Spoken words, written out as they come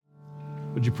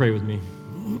Would you pray with me?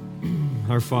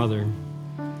 Our Father,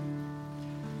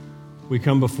 we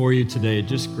come before you today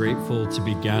just grateful to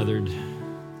be gathered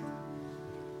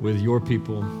with your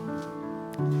people,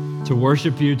 to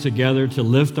worship you together, to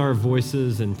lift our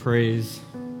voices in praise,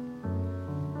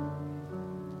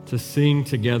 to sing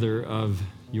together of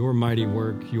your mighty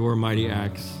work, your mighty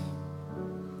acts,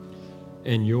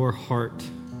 and your heart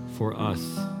for us,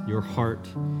 your heart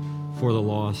for the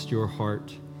lost, your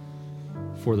heart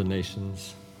for the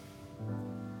nations.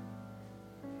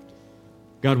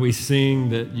 God, we sing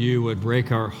that you would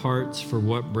break our hearts for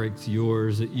what breaks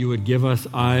yours, that you would give us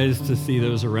eyes to see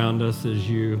those around us as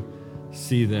you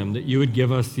see them, that you would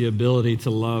give us the ability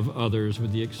to love others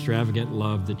with the extravagant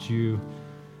love that you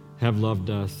have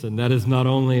loved us. And that is not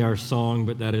only our song,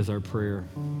 but that is our prayer.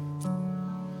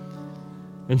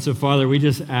 And so, Father, we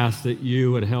just ask that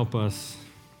you would help us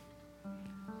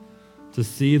to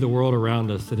see the world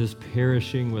around us that is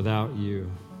perishing without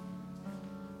you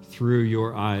through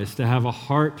your eyes, to have a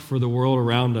heart for the world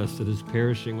around us that is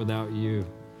perishing without you,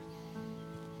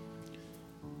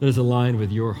 that is aligned with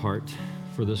your heart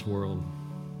for this world.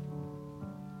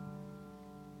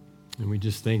 And we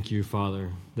just thank you,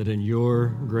 Father, that in your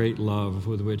great love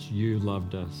with which you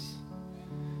loved us,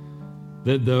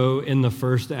 that though in the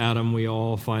first Adam we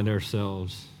all find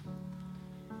ourselves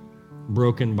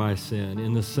broken by sin,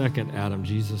 in the second Adam,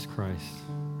 Jesus Christ,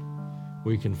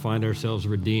 we can find ourselves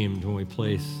redeemed when we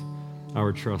place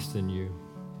our trust in you.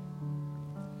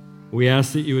 We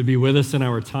ask that you would be with us in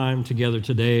our time together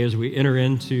today as we enter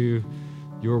into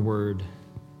your word,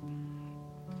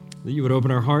 that you would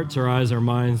open our hearts, our eyes, our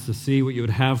minds to see what you would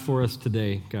have for us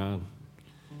today, God.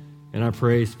 And I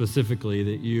pray specifically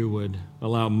that you would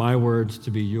allow my words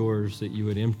to be yours, that you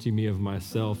would empty me of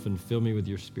myself and fill me with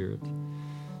your Spirit,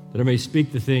 that I may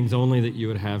speak the things only that you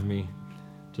would have me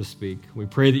to speak. We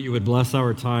pray that you would bless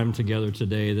our time together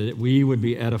today, that we would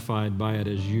be edified by it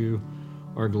as you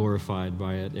are glorified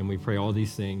by it. And we pray all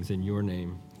these things in your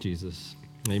name, Jesus.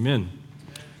 Amen.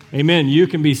 Amen. You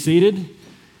can be seated.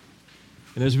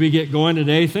 And as we get going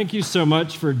today, thank you so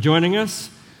much for joining us.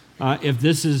 If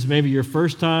this is maybe your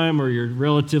first time or you're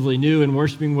relatively new in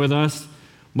worshiping with us,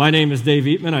 my name is Dave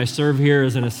Eatman. I serve here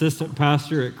as an assistant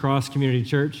pastor at Cross Community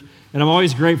Church, and I'm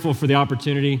always grateful for the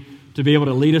opportunity to be able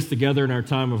to lead us together in our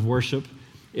time of worship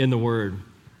in the Word.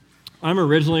 I'm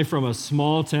originally from a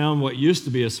small town, what used to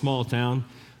be a small town,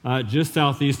 just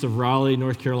southeast of Raleigh,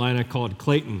 North Carolina, called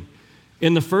Clayton.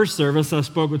 In the first service, I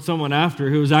spoke with someone after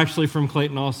who was actually from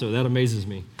Clayton also. That amazes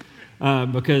me,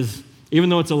 because even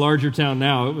though it's a larger town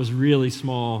now, it was really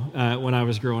small when I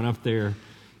was growing up there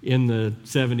in the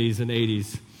 70s and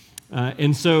 80s.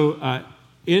 And so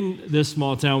in this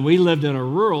small town, we lived in a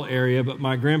rural area, but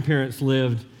my grandparents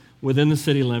lived within the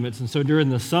city limits. And so during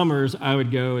the summers, I would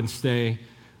go and stay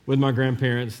with my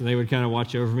grandparents, and they would kind of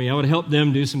watch over me. I would help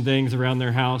them do some things around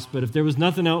their house, but if there was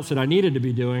nothing else that I needed to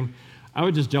be doing, I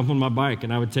would just jump on my bike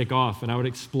and I would take off and I would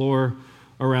explore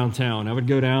around town. I would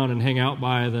go down and hang out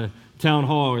by the town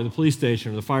hall or the police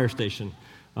station or the fire station.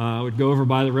 I would go over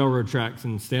by the railroad tracks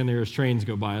and stand there as trains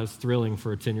go by. It was thrilling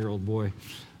for a 10-year-old boy.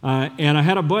 And I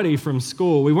had a buddy from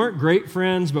school. We weren't great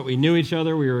friends, but we knew each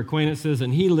other. We were acquaintances,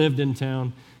 and he lived in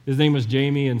town. His name was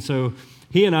Jamie, and so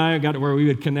he and I got to where we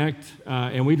would connect,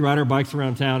 and we'd ride our bikes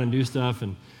around town and do stuff,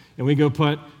 and we'd go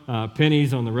put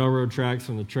pennies on the railroad tracks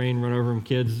when the train run over them.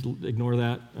 Kids, ignore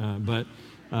that, but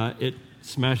it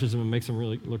smashes them and makes them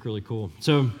look really cool.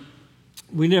 So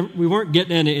we weren't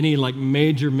getting into any like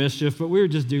major mischief, but we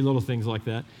would just do little things like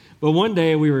that. But one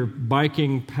day we were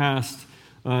biking past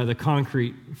the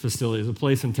concrete facility, a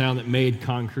place in town that made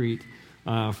concrete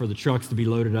for the trucks to be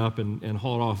loaded up and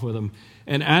hauled off with them.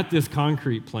 And at this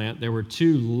concrete plant, there were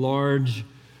two large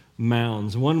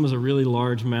mounds. One was a really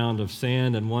large mound of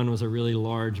sand, and one was a really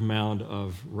large mound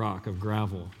of rock, of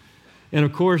gravel. And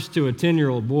of course, to a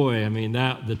 10-year-old boy, I mean,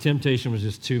 the temptation was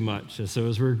just too much. And so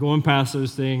as we were going past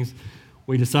those things,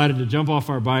 we decided to jump off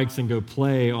our bikes and go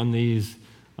play on these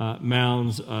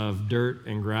mounds of dirt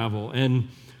and gravel. And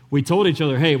we told each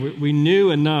other, hey, we knew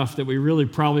enough that we really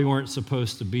probably weren't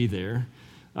supposed to be there.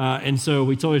 And so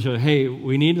we told each other, hey,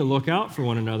 we need to look out for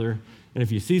one another. And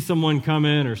if you see someone come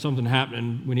in or something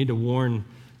happening, we need to warn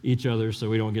each other so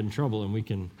we don't get in trouble and we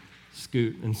can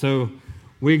scoot. And so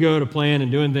we go to playing and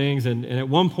doing things. And at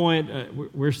one point,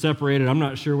 we're separated. I'm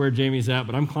not sure where Jamie's at,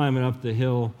 but I'm climbing up the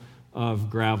hill of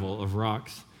gravel, of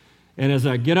rocks. And as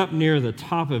I get up near the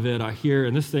top of it, I hear,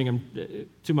 and this thing,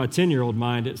 to my 10-year-old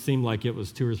mind, it seemed like it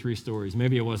was 2 or 3 stories.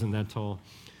 Maybe it wasn't that tall.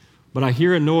 But I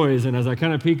hear a noise, and as I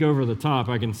kind of peek over the top,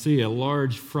 I can see a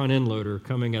large front end loader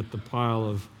coming at the pile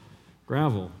of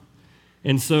gravel.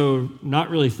 And so not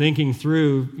really thinking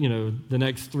through, the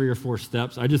next 3 or 4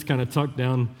 steps, I just kind of tucked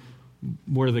down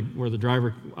where the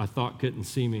driver I thought couldn't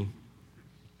see me.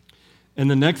 And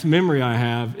the next memory I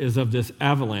have is of this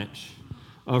avalanche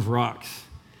of rocks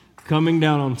coming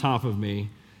down on top of me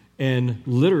and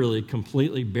literally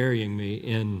completely burying me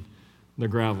in the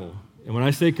gravel. And when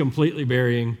I say completely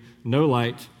burying, no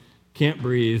light, can't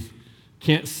breathe,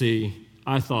 can't see,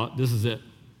 I thought, this is it.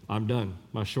 I'm done.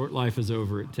 My short life is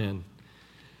over at 10.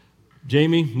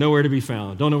 Jamie, nowhere to be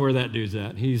found. Don't know where that dude's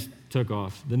at. He's took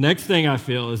off. The next thing I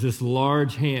feel is this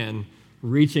large hand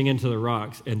reaching into the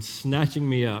rocks and snatching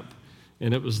me up.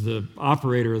 And it was the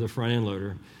operator of the front end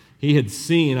loader. He had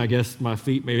seen, I guess, my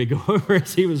feet maybe go over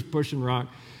as he was pushing rock.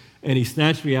 And he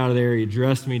snatched me out of there. He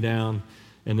dressed me down.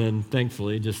 And then,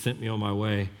 thankfully, just sent me on my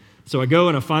way. So I go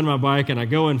and I find my bike, and I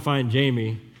go and find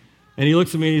Jamie. And he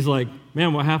looks at me, and he's like,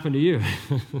 man, what happened to you?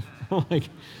 I'm like,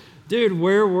 dude,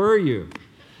 where were you?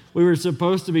 We were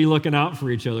supposed to be looking out for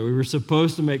each other. We were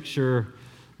supposed to make sure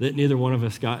that neither one of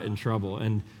us got in trouble.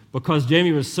 And because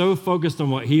Jamie was so focused on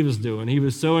what he was doing, he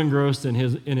was so engrossed in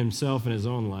himself and his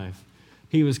own life,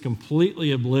 he was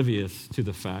completely oblivious to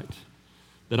the fact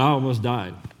that I almost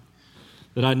died,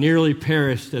 that I nearly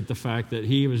perished at the fact that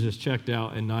he was just checked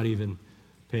out and not even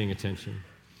paying attention.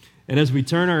 And as we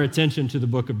turn our attention to the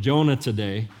book of Jonah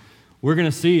today, we're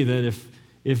going to see that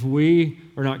if we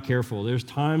are not careful, there's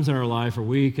times in our life where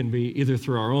we can be either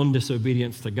through our own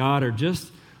disobedience to God or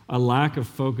just a lack of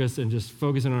focus and just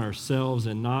focusing on ourselves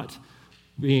and not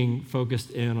being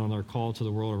focused in on our call to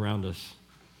the world around us.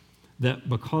 That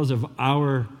because of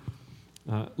our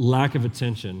lack of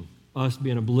attention, us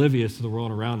being oblivious to the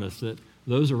world around us, that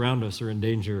those around us are in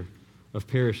danger of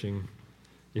perishing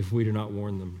if we do not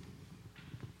warn them.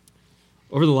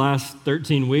 Over the last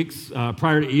 13 weeks,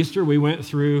 prior to Easter, we went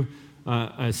through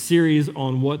a series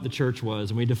on what the church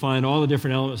was, and we defined all the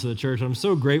different elements of the church. I'm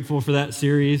so grateful for that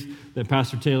series that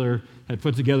Pastor Taylor had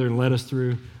put together and led us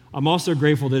through. I'm also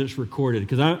grateful that it's recorded,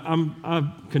 because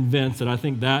I'm convinced that I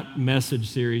think that message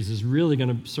series is really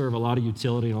going to serve a lot of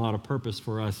utility and a lot of purpose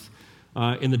for us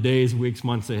in the days, weeks,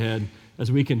 months ahead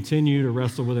as we continue to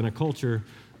wrestle within a culture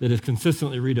that is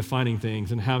consistently redefining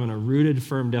things and having a rooted,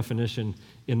 firm definition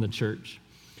in the church.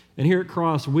 And here at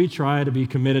Cross, we try to be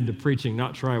committed to preaching,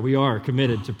 we are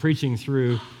committed to preaching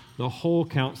through the whole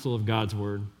counsel of God's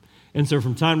Word. And so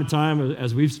from time to time,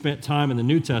 as we've spent time in the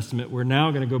New Testament, we're now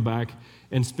going to go back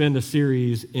and spend a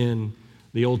series in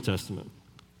the Old Testament.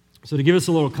 So to give us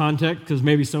a little context, because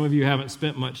maybe some of you haven't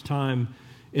spent much time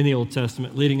in the Old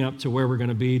Testament leading up to where we're going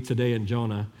to be today in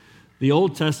Jonah, the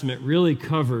Old Testament really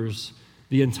covers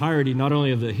the entirety not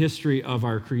only of the history of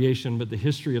our creation, but the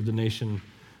history of the nation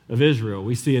of Israel.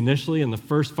 We see initially in the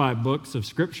first 5 books of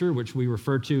Scripture, which we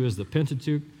refer to as the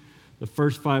Pentateuch, the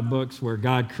first 5 books where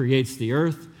God creates the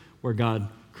earth, where God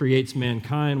creates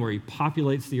mankind, where he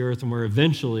populates the earth, and where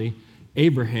eventually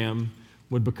Abraham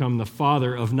would become the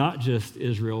father of not just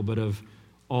Israel, but of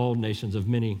all nations, of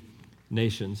many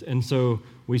nations. And so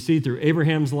we see through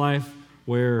Abraham's life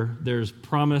where there's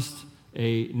promised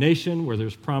a nation, where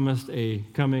there's promised a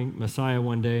coming Messiah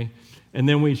one day. And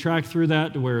then we track through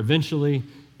that to where eventually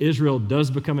Israel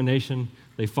does become a nation.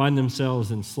 They find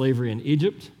themselves in slavery in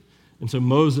Egypt. And so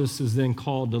Moses is then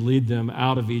called to lead them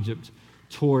out of Egypt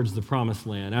towards the promised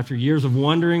land. After years of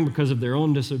wandering because of their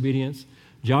own disobedience,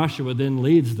 Joshua then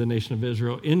leads the nation of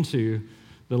Israel into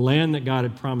the land that God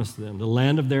had promised them, the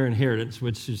land of their inheritance,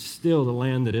 which is still the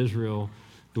land that Israel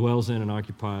dwells in and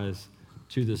occupies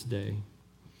to this day.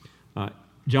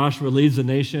 Joshua leads the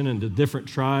nation into different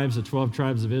tribes, the 12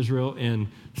 tribes of Israel, and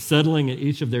settling in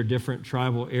each of their different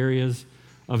tribal areas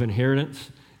of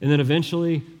inheritance. And then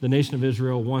eventually, the nation of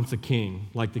Israel wants a king,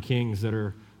 like the kings that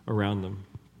are around them.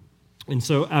 And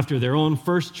so after their own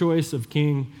first choice of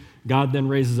king, God then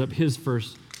raises up his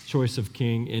first choice of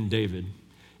king in David.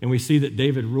 And we see that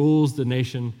David rules the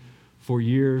nation for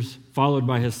years, followed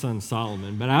by his son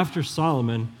Solomon. But after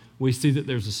Solomon, we see that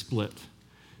there's a split.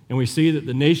 And we see that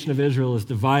the nation of Israel is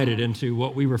divided into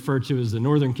what we refer to as the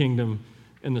northern kingdom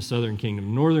and the southern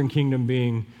kingdom. Northern kingdom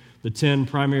being the 10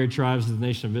 primary tribes of the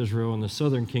nation of Israel, and the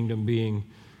southern kingdom being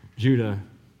Judah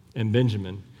and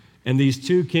Benjamin. And these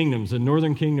two kingdoms, the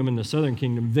northern kingdom and the southern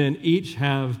kingdom, then each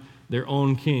have their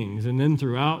own kings. And then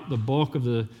throughout the bulk of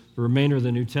the remainder of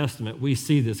the New Testament, we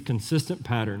see this consistent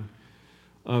pattern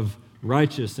of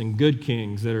righteous and good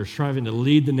kings that are striving to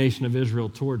lead the nation of Israel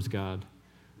towards God,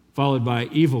 followed by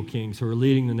evil kings who are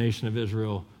leading the nation of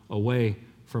Israel away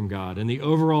from God. And the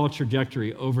overall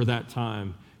trajectory over that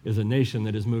time is a nation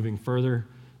that is moving further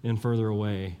and further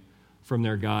away from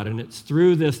their God. And it's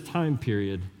through this time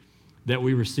period that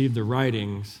we receive the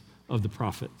writings of the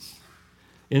prophets.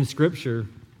 In Scripture,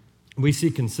 we see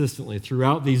consistently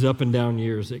throughout these up and down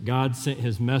years that God sent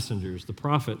his messengers, the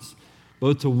prophets,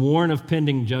 both to warn of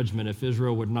pending judgment if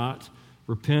Israel would not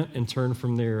repent and turn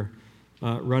from their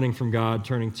running from God,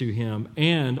 turning to him,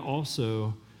 and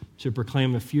also to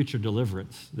proclaim a future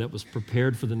deliverance that was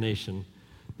prepared for the nation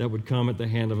that would come at the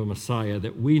hand of a Messiah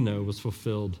that we know was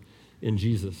fulfilled in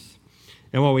Jesus.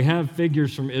 And while we have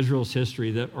figures from Israel's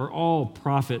history that are all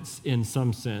prophets in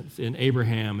some sense, in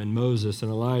Abraham and Moses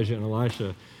and Elijah and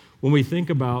Elisha, when we think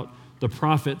about the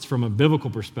prophets from a biblical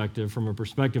perspective, from a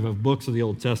perspective of books of the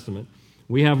Old Testament,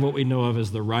 we have what we know of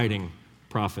as the writing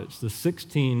prophets, the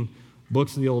 16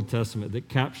 books of the Old Testament that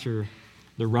capture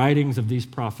the writings of these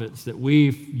prophets that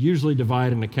we usually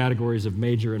divide into categories of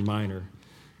major and minor.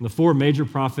 And the 4 major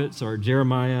prophets are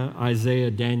Jeremiah,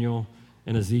 Isaiah, Daniel,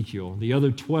 and Ezekiel. The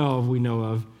other 12 we know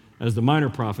of as the minor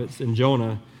prophets, and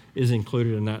Jonah is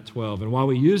included in that 12. And while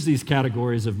we use these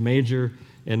categories of major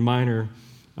and minor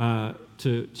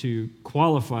to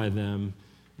qualify them,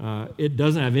 it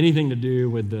doesn't have anything to do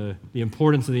with the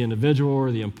importance of the individual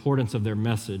or the importance of their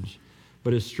message,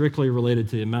 but is strictly related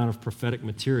to the amount of prophetic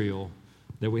material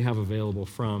that we have available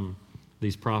from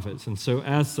these prophets. And so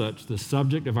as such, the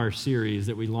subject of our series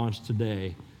that we launched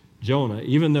today, Jonah,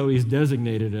 even though he's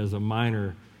designated as a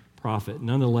minor prophet,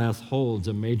 nonetheless holds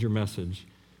a major message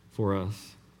for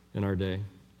us in our day.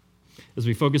 As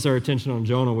we focus our attention on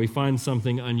Jonah, we find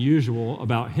something unusual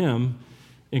about him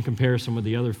in comparison with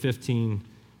the other 15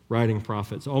 writing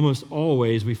prophets. Almost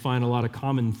always we find a lot of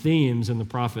common themes in the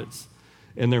prophets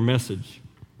and their message.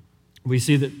 We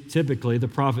see that typically the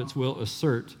prophets will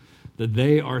assert that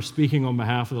they are speaking on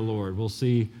behalf of the Lord. We'll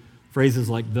see phrases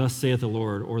like, "Thus saith the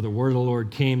Lord," or "the word of the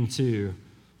Lord came to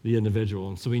the individual."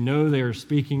 And so we know they are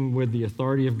speaking with the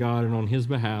authority of God and on his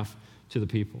behalf to the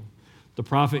people. The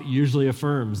prophet usually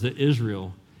affirms that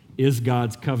Israel is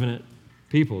God's covenant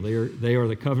people. They are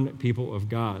the covenant people of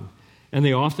God. And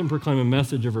they often proclaim a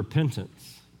message of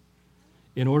repentance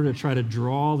in order to try to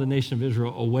draw the nation of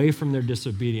Israel away from their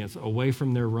disobedience, away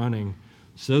from their running,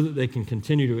 so that they can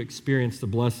continue to experience the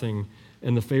blessing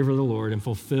and the favor of the Lord and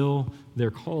fulfill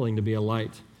their calling to be a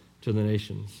light to the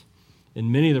nations.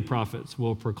 And many of the prophets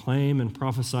will proclaim and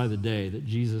prophesy the day that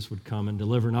Jesus would come and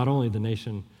deliver not only the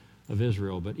nation of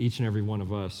Israel, but each and every one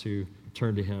of us who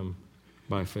turn to him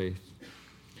by faith.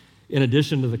 In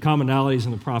addition to the commonalities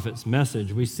in the prophet's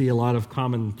message, we see a lot of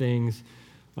common things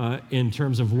in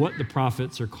terms of what the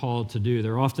prophets are called to do.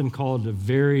 They're often called to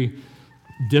very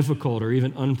difficult or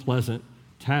even unpleasant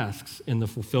tasks in the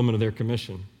fulfillment of their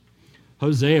commission.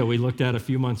 Hosea, we looked at a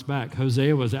few months back.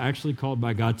 Hosea was actually called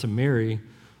by God to marry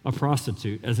a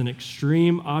prostitute as an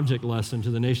extreme object lesson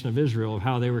to the nation of Israel of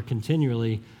how they were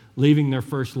continually leaving their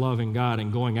first love in God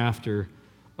and going after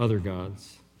other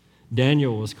gods.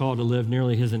 Daniel was called to live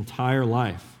nearly his entire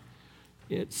life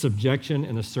in subjection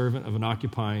and a servant of an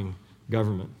occupying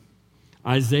government.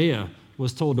 Isaiah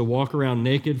was told to walk around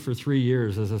naked for 3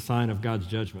 years as a sign of God's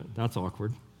judgment. That's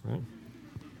awkward, right?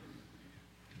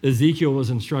 Ezekiel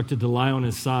was instructed to lie on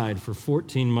his side for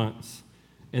 14 months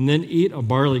and then eat a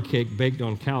barley cake baked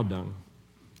on cow dung,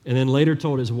 and then later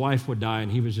told his wife would die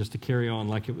and he was just to carry on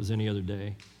like it was any other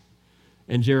day.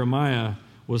 And Jeremiah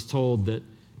was told that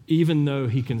even though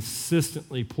he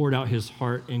consistently poured out his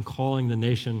heart in calling the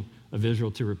nation of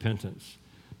Israel to repentance,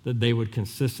 that they would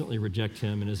consistently reject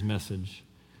him and his message,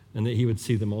 and that he would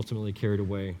see them ultimately carried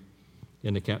away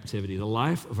into captivity. The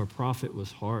life of a prophet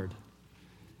was hard.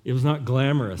 It was not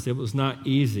glamorous. It was not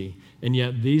easy. And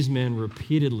yet these men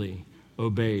repeatedly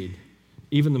obeyed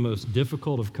even the most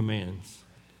difficult of commands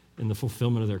in the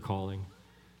fulfillment of their calling,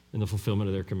 in the fulfillment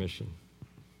of their commission.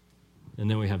 And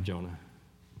then we have Jonah.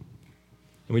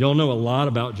 And we don't know a lot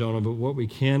about Jonah, but what we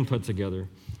can put together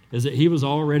is that he was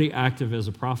already active as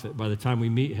a prophet by the time we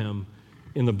meet him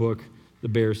in the book that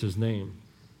bears his name.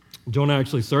 Jonah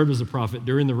actually served as a prophet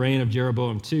during the reign of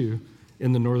Jeroboam II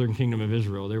in the northern kingdom of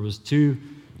Israel. There was 2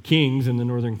 kings in the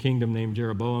northern kingdom named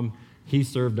Jeroboam. He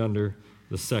served under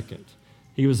the second.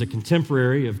 He was a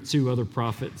contemporary of 2 other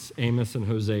prophets, Amos and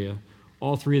Hosea.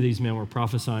 All 3 of these men were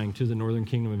prophesying to the northern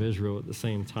kingdom of Israel at the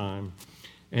same time.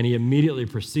 And he immediately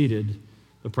preceded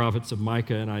the prophets of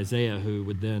Micah and Isaiah, who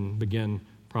would then begin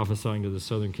prophesying to the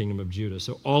southern kingdom of Judah.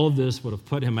 So all of this would have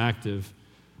put him active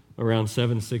around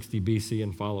 760 BC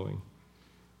and following.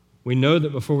 We know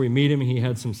that before we meet him, he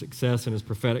had some success in his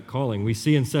prophetic calling. We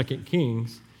see in 2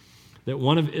 Kings that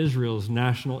one of Israel's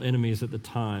national enemies at the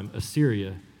time,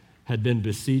 Assyria, had been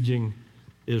besieging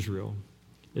Israel.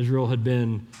 Israel had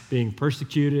been being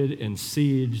persecuted and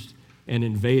sieged and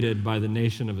invaded by the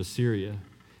nation of Assyria.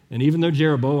 And even though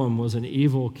Jeroboam was an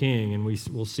evil king, and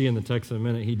we'll see in the text in a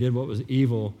minute, he did what was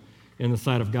evil in the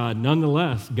sight of God.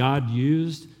 Nonetheless, God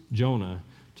used Jonah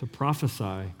to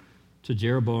prophesy to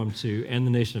Jeroboam II and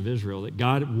the nation of Israel that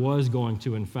God was going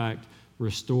to, in fact,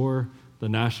 restore the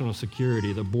national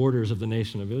security, the borders of the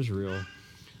nation of Israel,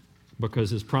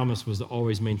 because his promise was to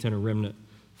always maintain a remnant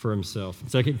for himself.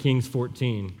 2 Kings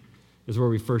 14 is where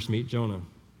we first meet Jonah.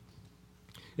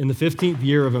 In the 15th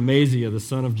year of Amaziah, the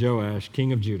son of Joash,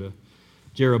 king of Judah,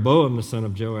 Jeroboam, the son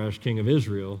of Joash, king of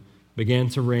Israel, began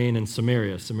to reign in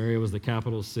Samaria. Samaria was the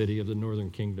capital city of the northern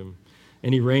kingdom.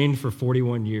 And he reigned for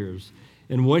 41 years.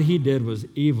 And what he did was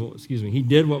evil, he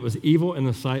did what was evil in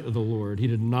the sight of the Lord. He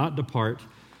did not depart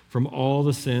from all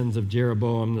the sins of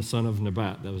Jeroboam, the son of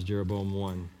Nebat, that was Jeroboam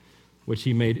I, which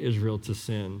he made Israel to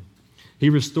sin. He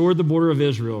restored the border of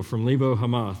Israel from Lebo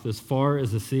Hamath as far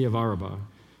as the Sea of Arabah,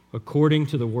 according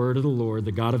to the word of the Lord,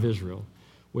 the God of Israel,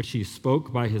 which he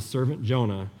spoke by his servant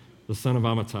Jonah, the son of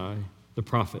Amittai, the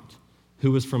prophet,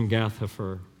 who was from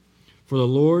Gath-hepher. For the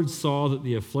Lord saw that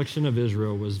the affliction of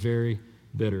Israel was very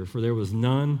bitter, for there was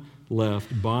none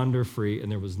left, bond or free,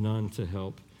 and there was none to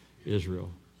help Israel.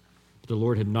 But the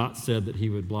Lord had not said that he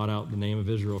would blot out the name of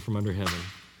Israel from under heaven.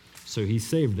 So he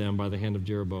saved them by the hand of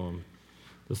Jeroboam,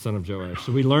 the son of Joash.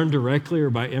 So we learn directly or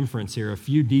by inference here a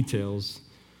few details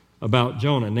about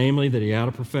Jonah, namely that he had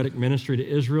a prophetic ministry to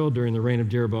Israel during the reign of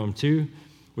Jeroboam II.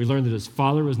 We learned that his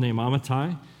father was named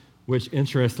Amittai, which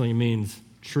interestingly means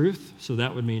truth. So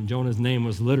that would mean Jonah's name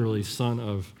was literally son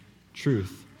of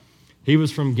truth. He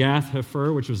was from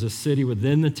Gath-hepher, which was a city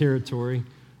within the territory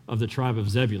of the tribe of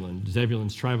Zebulun.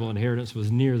 Zebulun's tribal inheritance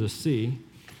was near the sea,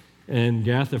 and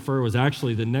Gath-hepher was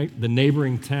actually the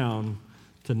neighboring town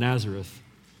to Nazareth,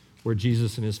 where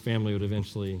Jesus and his family would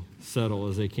eventually settle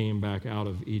as they came back out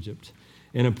of Egypt.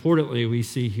 And importantly, we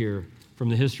see here from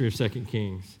the history of 2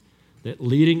 Kings that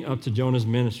leading up to Jonah's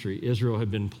ministry, Israel had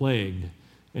been plagued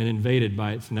and invaded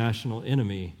by its national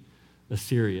enemy,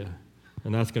 Assyria.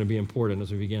 And that's going to be important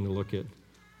as we begin to look at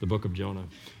the book of Jonah.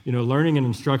 You know, learning and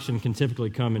instruction can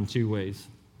typically come in two ways.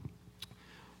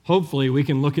 Hopefully, we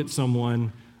can look at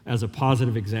someone as a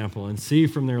positive example and see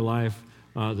from their life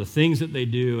the things that they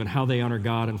do and how they honor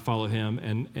God and follow him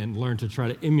and learn to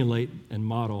try to emulate and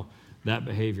model that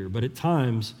behavior. But at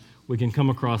times, we can come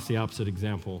across the opposite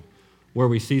example where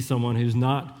we see someone who's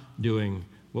not doing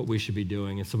what we should be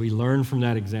doing. And so we learn from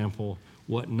that example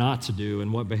what not to do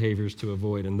and what behaviors to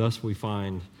avoid. And thus we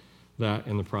find that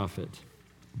in the prophet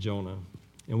Jonah.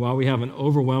 And while we have an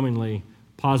overwhelmingly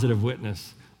positive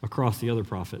witness across the other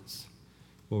prophets,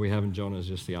 what we have in Jonah is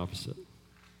just the opposite.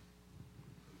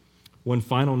 One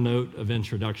final note of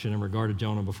introduction in regard to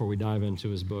Jonah before we dive into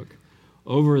his book.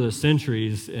 Over the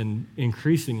centuries and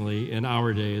increasingly in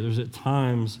our day, there's at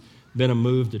times been a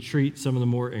move to treat some of the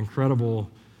more incredible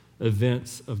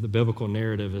events of the biblical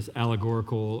narrative as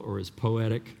allegorical or as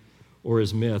poetic or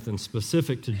as myth. And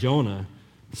specific to Jonah,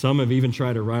 some have even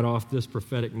tried to write off this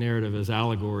prophetic narrative as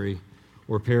allegory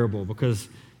or parable because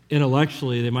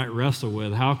intellectually they might wrestle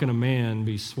with how can a man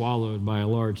be swallowed by a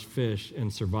large fish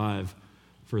and survive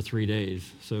for 3 days.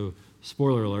 So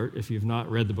spoiler alert, if you've not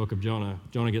read the book of Jonah,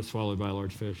 Jonah gets swallowed by a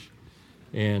large fish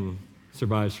and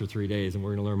survives for 3 days. And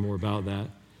we're going to learn more about that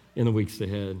in the weeks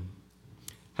ahead.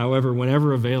 However,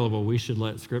 whenever available, we should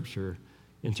let Scripture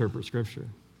interpret Scripture.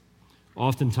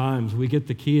 Oftentimes, we get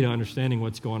the key to understanding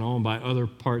what's going on by other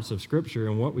parts of Scripture,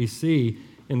 and what we see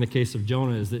in the case of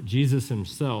Jonah is that Jesus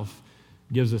himself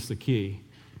gives us the key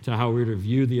to how we're to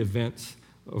view the events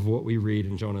of what we read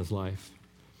in Jonah's life.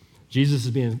 Jesus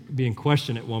is being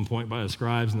questioned at one point by the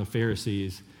scribes and the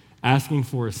Pharisees, asking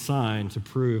for a sign to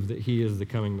prove that he is the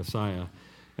coming Messiah.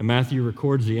 And Matthew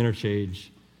records the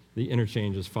interchange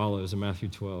as follows in Matthew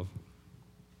 12.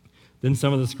 Then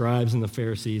some of the scribes and the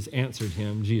Pharisees answered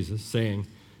him, Jesus, saying,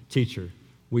 "Teacher,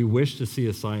 we wish to see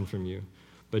a sign from you."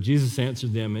 But Jesus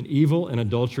answered them, "An evil and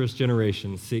adulterous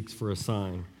generation seeks for a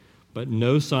sign, but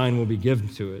no sign will be given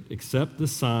to it except the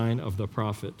sign of the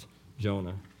prophet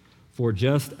Jonah. For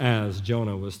just as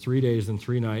Jonah was 3 days and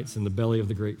 3 nights in the belly of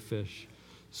the great fish,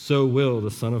 so will the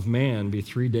Son of Man be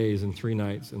 3 days and 3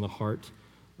 nights in the heart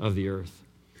of the earth.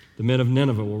 The men of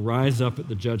Nineveh will rise up at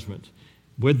the judgment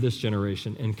with this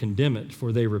generation and condemn it,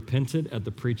 for they repented at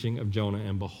the preaching of Jonah,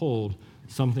 and behold,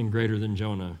 something greater than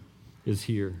Jonah is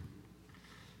here."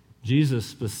 Jesus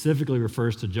specifically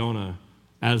refers to Jonah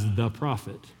as the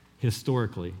prophet,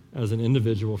 historically, as an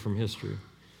individual from history.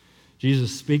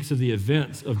 Jesus speaks of the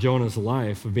events of Jonah's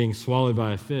life, of being swallowed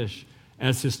by a fish,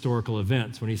 as historical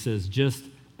events when he says, just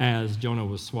as Jonah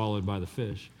was swallowed by the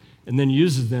fish, and then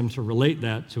uses them to relate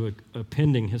that to a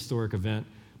pending historic event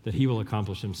that he will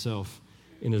accomplish himself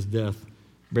in his death,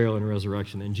 burial, and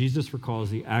resurrection. And Jesus recalls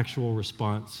the actual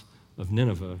response of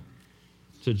Nineveh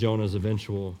to Jonah's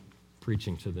eventual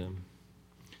preaching to them.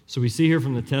 So we see here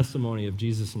from the testimony of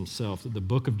Jesus himself that the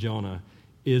book of Jonah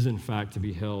is in fact to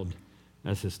be held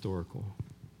as historical.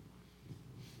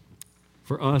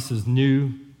 For us as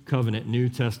New Covenant, New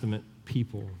Testament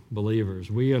people, believers,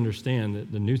 we understand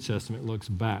that the New Testament looks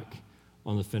back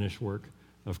on the finished work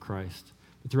of Christ.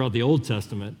 But throughout the Old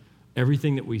Testament,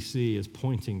 everything that we see is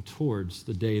pointing towards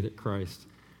the day that Christ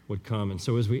would come. And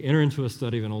so as we enter into a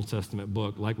study of an Old Testament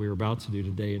book, like we were about to do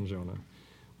today in Jonah,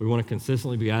 we want to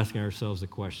consistently be asking ourselves the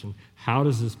question, how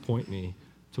does this point me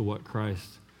to what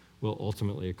Christ will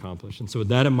ultimately accomplish? And so with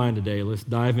that in mind today, let's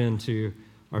dive into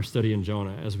our study in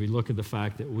Jonah as we look at the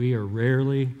fact that we are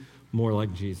rarely more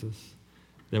like Jesus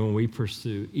than when we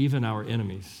pursue even our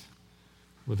enemies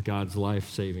with God's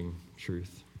life-saving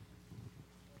truth.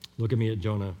 Look at me at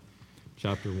Jonah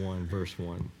chapter 1, verse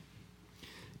 1.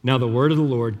 Now the word of the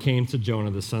Lord came to Jonah,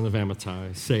 the son of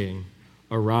Amittai, saying,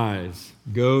 Arise,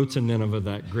 go to Nineveh,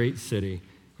 that great city,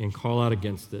 and call out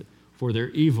against it, for their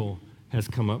evil has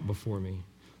come up before me.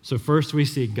 So first we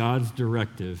see God's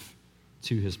directive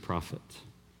to his prophet.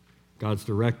 God's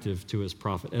directive to his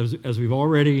prophet. As we've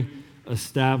already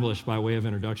established by way of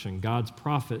introduction, God's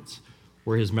prophets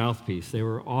were his mouthpiece. They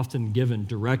were often given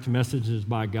direct messages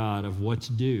by God of what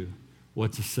to do,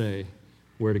 what to say,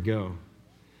 where to go.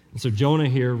 And so Jonah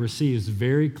here receives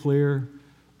very clear,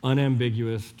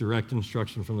 unambiguous, direct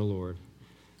instruction from the Lord.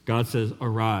 God says,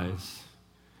 arise.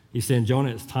 He's saying, Jonah,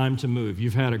 it's time to move.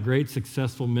 You've had a great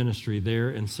successful ministry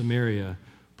there in Samaria,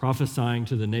 prophesying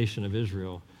to the nation of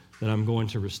Israel that I'm going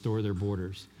to restore their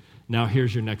borders. Now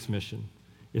here's your next mission.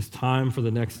 It's time for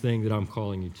the next thing that I'm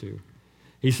calling you to.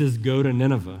 He says, go to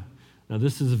Nineveh. Now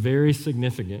this is very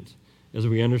significant as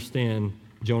we understand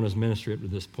Jonah's ministry up to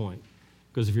this point.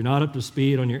 Because if you're not up to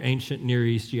speed on your ancient Near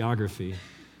East geography,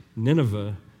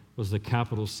 Nineveh was the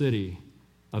capital city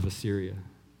of Assyria.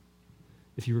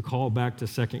 If you recall back to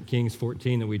 2 Kings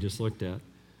 14 that we just looked at,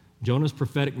 Jonah's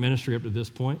prophetic ministry up to this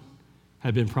point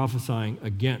had been prophesying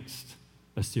against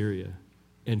Assyria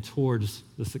and towards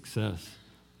the success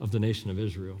of the nation of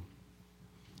Israel.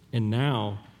 And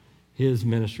now his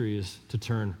ministry is to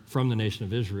turn from the nation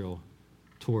of Israel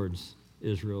towards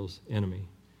Israel's enemy.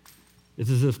 It's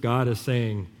as if God is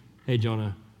saying, hey,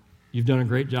 Jonah, you've done a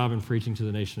great job in preaching to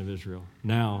the nation of Israel.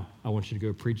 Now I want you to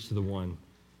go preach to the one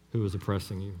who is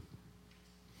oppressing you.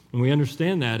 When we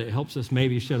understand that, it helps us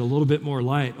maybe shed a little bit more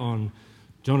light on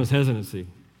Jonah's hesitancy.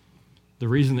 The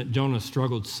reason that Jonah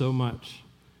struggled so much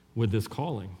with this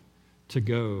calling to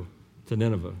go to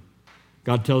Nineveh.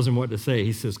 God tells him what to say.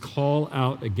 He says, call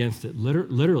out against it.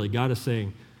 Literally, God is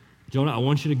saying, Jonah, I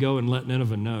want you to go and let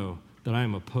Nineveh know that I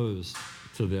am opposed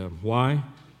to them. Why?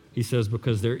 He says,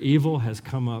 because their evil has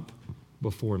come up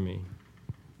before me.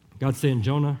 God's saying,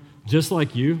 Jonah, just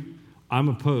like you, I'm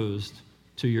opposed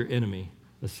to your enemy,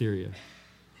 Assyria.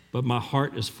 But my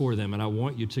heart is for them, and I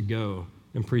want you to go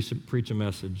and preach a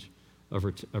message of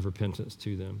repentance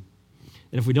to them.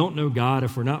 And if we don't know God,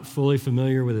 if we're not fully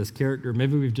familiar with his character,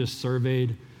 maybe we've just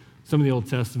surveyed some of the Old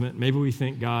Testament, maybe we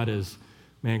think God is,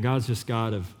 God's just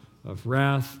God of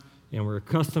wrath, and we're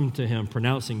accustomed to him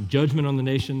pronouncing judgment on the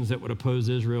nations that would oppose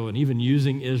Israel and even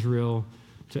using Israel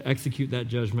to execute that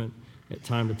judgment at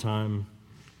time to time.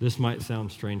 This might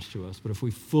sound strange to us, but if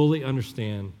we fully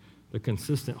understand the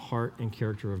consistent heart and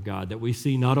character of God that we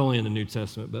see not only in the New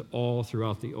Testament, but all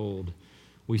throughout the Old,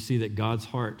 we see that God's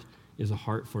heart is a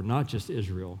heart for not just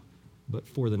Israel, but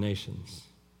for the nations.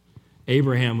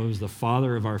 Abraham, who was the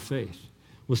father of our faith,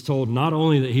 was told not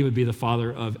only that he would be the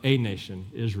father of a nation,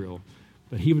 Israel,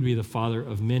 but he would be the father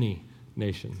of many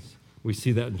nations. We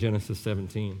see that in Genesis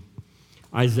 17.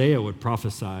 Isaiah would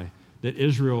prophesy that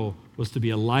Israel was to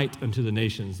be a light unto the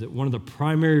nations, that one of the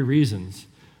primary reasons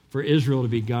for Israel to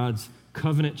be God's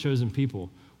covenant-chosen people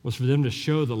was for them to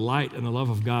show the light and the love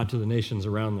of God to the nations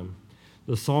around them.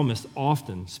 The psalmists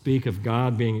often speak of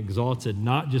God being exalted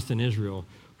not just in Israel,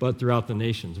 but throughout the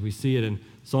nations. We see it in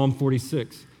Psalm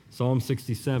 46, Psalm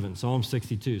 67, Psalm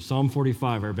 62, Psalm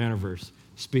 45, our banner verse,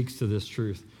 speaks to this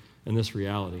truth and this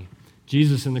reality.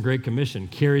 Jesus in the Great Commission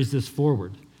carries this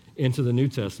forward into the New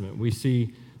Testament. We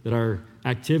see that our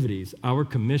activities, our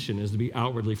commission is to be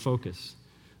outwardly focused.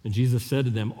 And Jesus said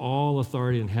to them, all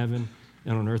authority in heaven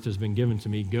and on earth has been given to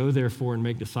me. Go therefore and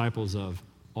make disciples of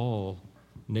all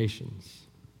nations.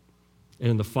 And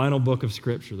in the final book of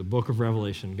Scripture, the book of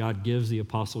Revelation, God gives the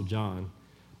Apostle John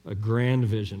a grand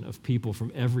vision of people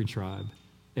from every tribe,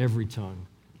 every tongue,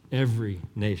 every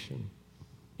nation,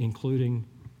 including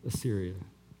Assyria,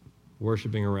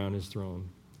 worshiping around his throne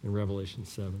in Revelation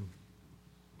 7.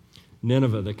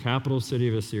 Nineveh, the capital city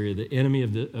of Assyria, the enemy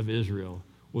of Israel,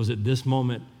 was at this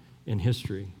moment in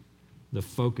history the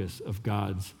focus of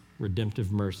God's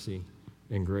redemptive mercy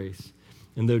and grace.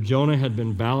 And though Jonah had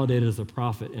been validated as a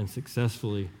prophet and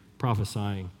successfully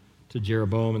prophesying to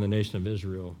Jeroboam and the nation of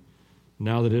Israel,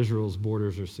 now that Israel's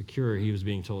borders are secure, he was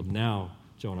being told, now,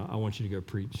 Jonah, I want you to go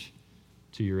preach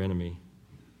to your enemy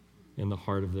in the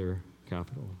heart of their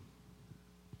capital.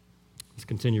 Let's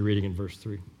continue reading in verse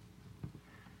 3.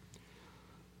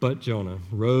 But Jonah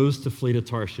rose to flee to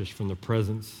Tarshish from the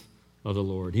presence of the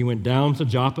Lord. He went down to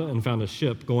Joppa and found a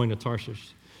ship going to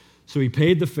Tarshish. So he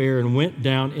paid the fare and went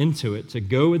down into it to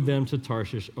go with them to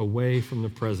Tarshish away from the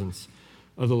presence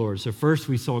of the Lord. So first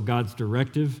we saw God's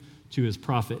directive to his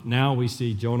prophet. Now we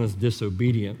see Jonah's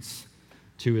disobedience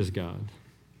to his God.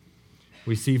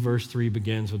 We see verse 3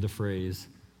 begins with the phrase,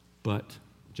 but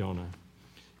Jonah.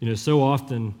 So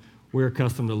often we're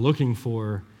accustomed to looking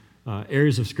for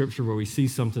areas of Scripture where we see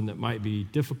something that might be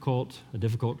difficult, a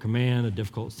difficult command, a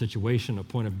difficult situation, a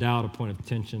point of doubt, a point of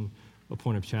tension, a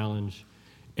point of challenge.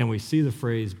 And we see the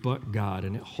phrase, but God,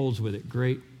 and it holds with it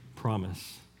great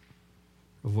promise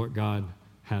of what God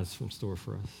has in store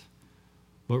for us.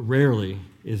 But rarely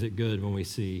is it good when we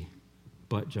see,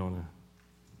 but Jonah,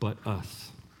 but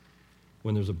us,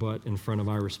 when there's a but in front of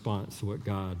our response to what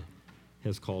God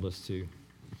has called us to.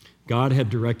 God had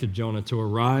directed Jonah to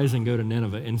arise and go to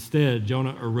Nineveh. Instead,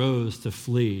 Jonah arose to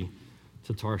flee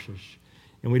to Tarshish.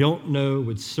 And we don't know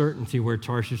with certainty where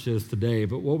Tarshish is today,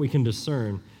 but what we can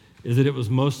discern is that it was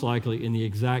most likely in the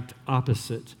exact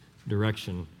opposite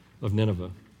direction of Nineveh.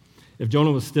 If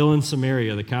Jonah was still in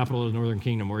Samaria, the capital of the northern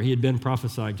kingdom, where he had been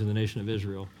prophesying to the nation of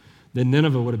Israel, then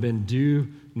Nineveh would have been due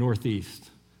northeast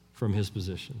from his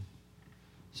position.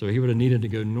 So he would have needed to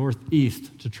go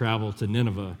northeast to travel to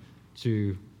Nineveh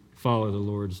to follow the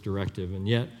Lord's directive. And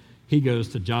yet he goes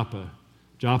to Joppa.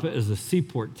 Joppa is a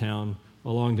seaport town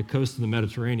along the coast of the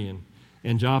Mediterranean,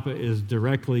 and Joppa is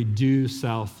directly due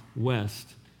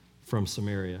southwest from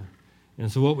Samaria.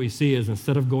 And so what we see is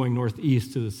instead of going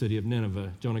northeast to the city of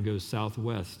Nineveh, Jonah goes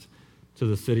southwest to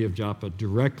the city of Joppa,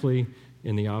 directly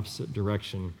in the opposite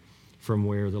direction from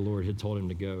where the Lord had told him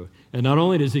to go. And not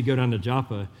only does he go down to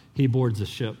Joppa, he boards a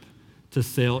ship to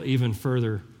sail even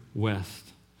further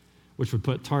west, which would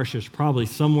put Tarshish probably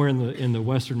somewhere in the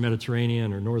western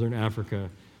Mediterranean or northern Africa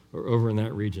or over in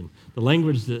that region. The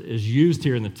language that is used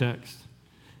here in the text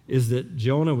is that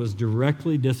Jonah was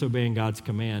directly disobeying God's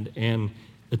command and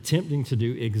attempting to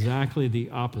do exactly the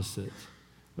opposite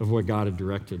of what God had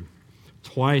directed.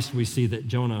 Twice we see that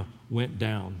Jonah went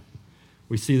down.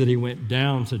 We see that he went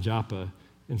down to Joppa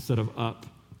instead of up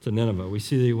to Nineveh. We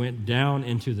see that he went down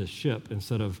into the ship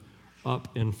instead of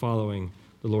up and following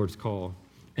the Lord's call.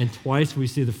 And twice we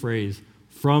see the phrase,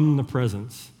 from the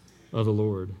presence of the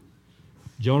Lord.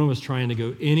 Jonah was trying to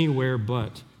go anywhere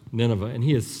but Nineveh, and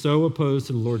he is so opposed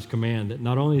to the Lord's command that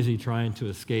not only is he trying to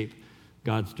escape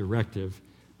God's directive,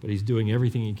 but he's doing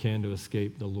everything he can to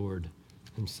escape the Lord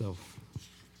himself.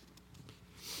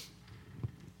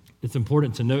 It's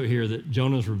important to note here that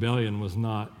Jonah's rebellion was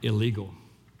not illegal.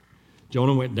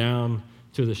 Jonah went down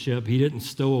to the ship. He didn't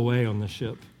stow away on the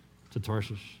ship to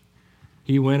Tarshish.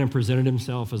 He went and presented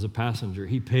himself as a passenger.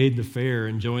 He paid the fare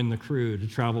and joined the crew to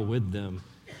travel with them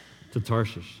to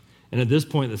Tarshish. And at this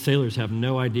point, the sailors have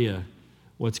no idea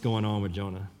what's going on with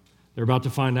Jonah. They're about to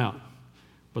find out,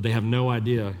 but they have no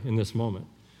idea in this moment.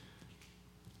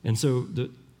 And so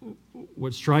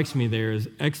what strikes me there is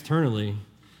externally,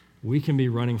 we can be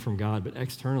running from God, but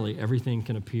externally, everything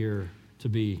can appear to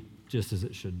be just as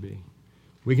it should be.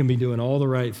 We can be doing all the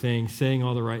right things, saying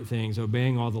all the right things,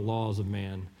 obeying all the laws of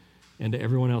man, and to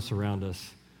everyone else around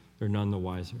us, they're none the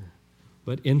wiser.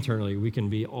 But internally, we can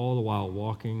be all the while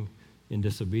walking in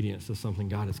disobedience to something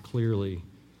God has clearly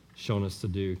shown us to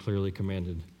do, clearly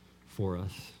commanded for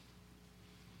us.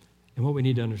 And what we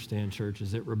need to understand, church,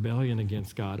 is that rebellion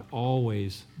against God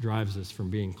always drives us from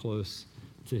being close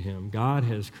to him. God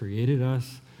has created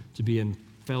us to be in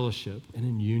fellowship and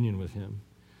in union with him.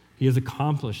 He has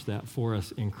accomplished that for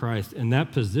us in Christ. And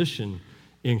that position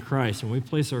in Christ, when we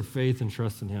place our faith and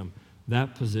trust in him,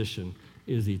 that position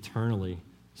is eternally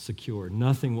secure.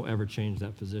 Nothing will ever change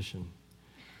that position.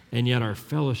 And yet our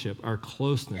fellowship, our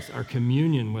closeness, our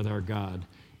communion with our God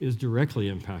is directly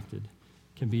impacted,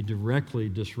 can be directly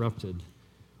disrupted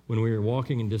when we are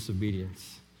walking in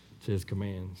disobedience to his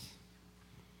commands.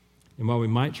 And while we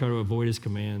might try to avoid his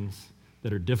commands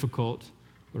that are difficult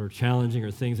or challenging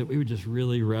or things that we would just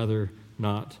really rather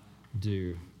not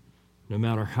do, no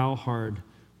matter how hard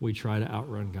we try to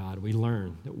outrun God, we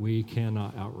learn that we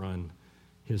cannot outrun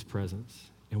his presence.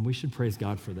 And we should praise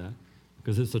God for that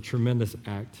because it's a tremendous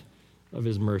act of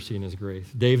his mercy and his grace.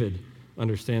 David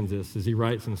understands this as he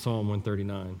writes in Psalm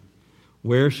 139,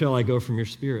 "Where shall I go from your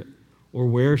spirit? Or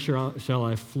where shall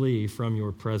I flee from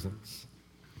your presence?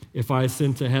 If I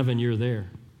ascend to heaven, you're there.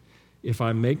 If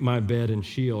I make my bed in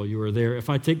Sheol, you are there. If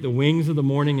I take the wings of the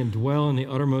morning and dwell in the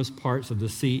uttermost parts of the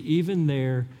sea, even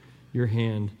there your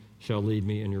hand shall lead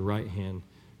me and your right hand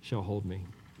shall hold me.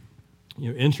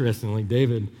 Interestingly,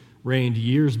 David reigned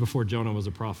years before Jonah was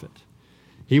a prophet.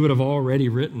 He would have already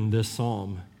written this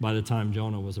psalm by the time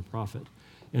Jonah was a prophet.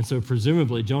 And so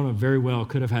presumably Jonah very well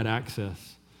could have had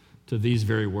access to these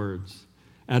very words.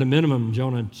 At a minimum,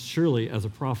 Jonah surely as a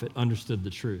prophet understood the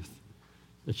truth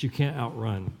that you can't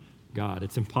outrun God.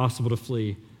 It's impossible to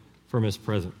flee from his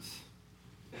presence.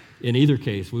 In either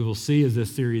case, we will see as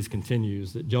this series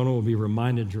continues that Jonah will be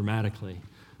reminded dramatically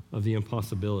of the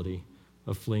impossibility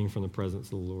of fleeing from the presence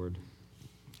of the Lord.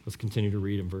 Let's continue to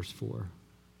read in verse 4.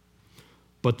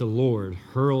 But the Lord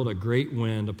hurled a great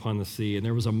wind upon the sea, and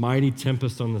there was a mighty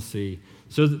tempest on the sea,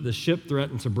 so that the ship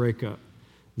threatened to break up.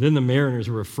 Then the mariners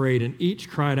were afraid, and each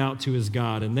cried out to his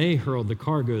God, and they hurled the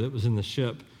cargo that was in the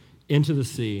ship into the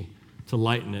sea to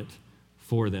lighten it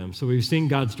for them. So we've seen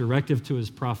God's directive to his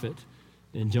prophet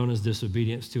and Jonah's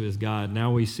disobedience to his God.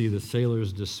 Now we see the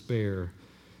sailors' despair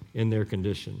in their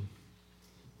condition.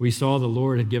 We saw the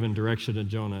Lord had given direction to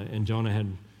Jonah,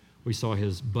 and we saw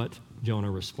his but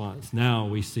Jonah response. Now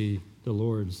we see the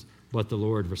Lord's but the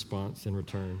Lord response in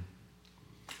return.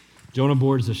 Jonah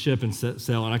boards the ship and sets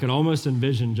sail, and I can almost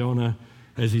envision Jonah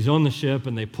as he's on the ship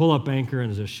and they pull up anchor,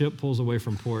 and as the ship pulls away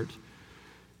from port,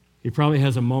 he probably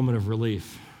has a moment of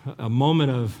relief, a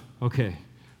moment of, okay,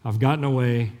 I've gotten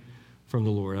away from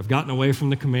the Lord. I've gotten away from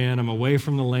the command. I'm away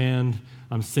from the land.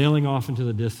 I'm sailing off into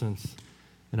the distance,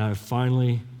 and I've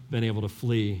finally been able to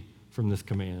flee from this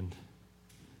command.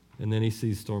 And then he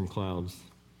sees storm clouds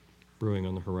brewing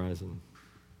on the horizon.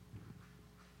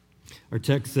 Our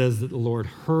text says that the Lord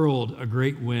hurled a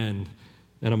great wind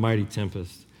and a mighty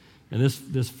tempest. And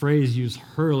this phrase used,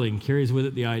 hurling, carries with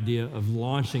it the idea of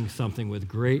launching something with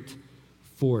great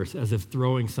force, as if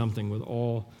throwing something with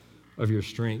all of your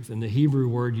strength. And the Hebrew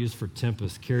word used for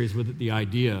tempest carries with it the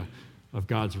idea of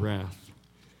God's wrath.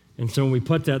 And so when we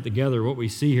put that together, what we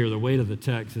see here, the weight of the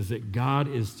text, is that God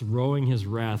is throwing his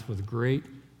wrath with great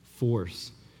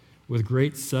force, with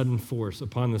great sudden force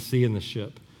upon the sea and the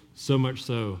ship, so much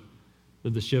so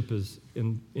that the ship is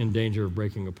in danger of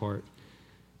breaking apart.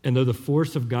 And though the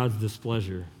force of God's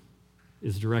displeasure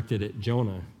is directed at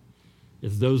Jonah,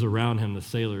 it's those around him, the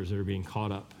sailors, that are being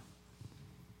caught up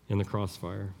in the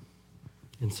crossfire.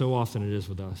 And so often it is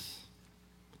with us.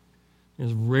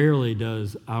 As rarely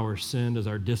does our sin, does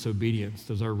our disobedience,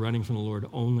 does our running from the Lord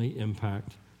only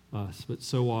impact us, but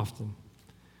so often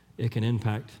it can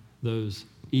impact those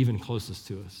even closest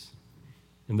to us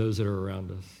and those that are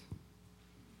around us.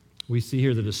 We see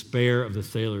here the despair of the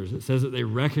sailors. It says that they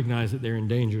recognize that they're in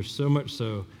danger, so much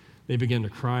so they begin to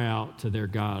cry out to their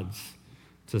gods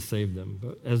to save them.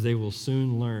 But as they will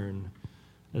soon learn,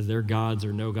 as their gods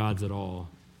are no gods at all,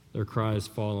 their cries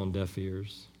fall on deaf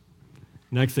ears.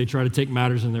 Next, they try to take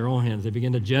matters in their own hands. They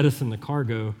begin to jettison the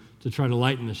cargo to try to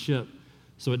lighten the ship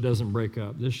so it doesn't break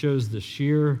up. This shows the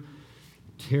sheer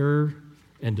terror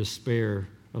and despair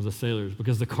of the sailors,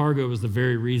 because the cargo was the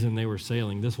very reason they were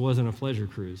sailing. This wasn't a pleasure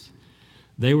cruise.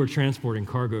 They were transporting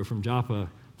cargo from Joppa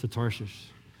to Tarshish.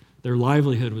 Their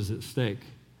livelihood was at stake,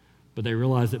 but they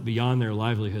realized that beyond their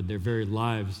livelihood, their very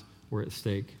lives were at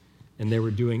stake, and they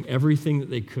were doing everything that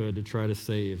they could to try to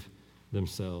save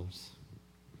themselves.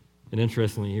 And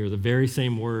interestingly here, the very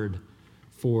same word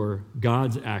for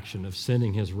God's action of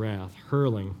sending his wrath,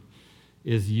 hurling,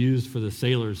 is used for the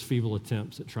sailors' feeble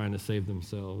attempts at trying to save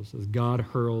themselves. As God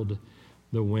hurled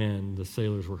the wind, the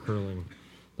sailors were hurling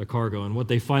the cargo. And what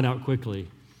they find out quickly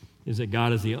is that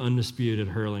God is the undisputed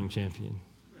hurling champion.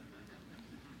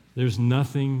 There's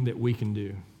nothing that we can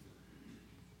do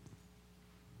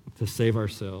to save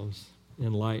ourselves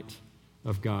in light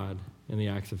of God and the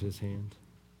acts of his hand.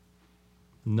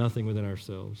 Nothing within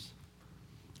ourselves.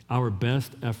 Our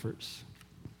best efforts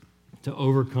to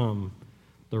overcome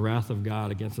the wrath of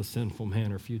God against a sinful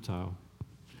man are futile.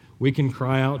 We can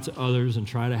cry out to others and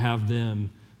try to have them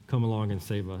come along and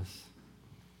save us.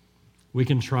 We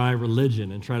can try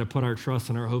religion and try to put our trust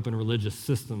and our hope in religious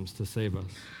systems to save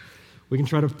us. We can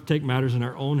try to take matters in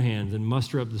our own hands and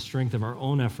muster up the strength of our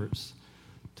own efforts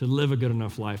to live a good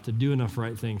enough life, to do enough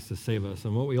right things to save us.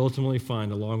 And what we ultimately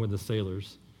find, along with the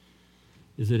sailors,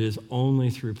 is it is only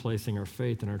through placing our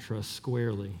faith and our trust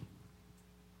squarely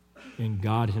in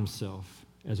God himself,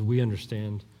 as we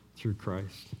understand through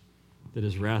Christ, that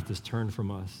his wrath is turned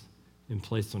from us and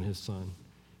placed on his Son,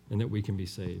 and that we can be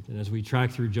saved. And as we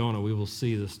track through Jonah, we will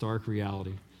see the stark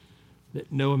reality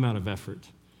that no amount of effort,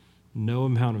 no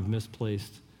amount of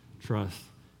misplaced trust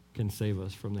can save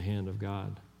us from the hand of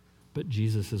God. But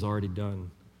Jesus has already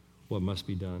done what must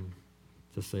be done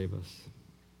to save us.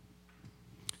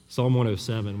 Psalm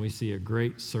 107, we see a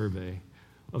great survey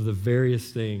of the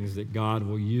various things that God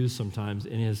will use sometimes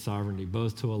in his sovereignty,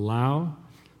 both to allow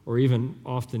or even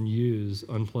often use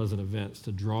unpleasant events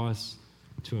to draw us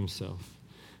to himself.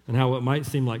 And how what might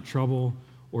seem like trouble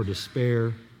or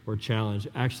despair or challenge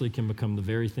actually can become the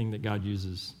very thing that God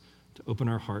uses to open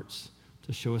our hearts,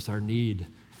 to show us our need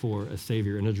for a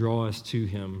Savior, and to draw us to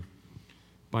him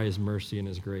by his mercy and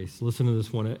his grace. Listen to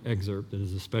this one excerpt that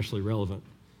is especially relevant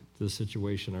to the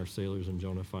situation our sailors in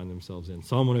Jonah find themselves in.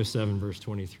 Psalm 107, verse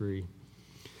 23.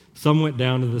 Some went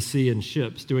down to the sea in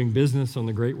ships, doing business on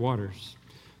the great waters.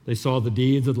 They saw the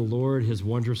deeds of the Lord, his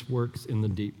wondrous works in the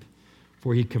deep.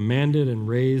 For he commanded and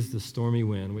raised the stormy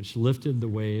wind, which lifted the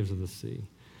waves of the sea.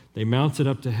 They mounted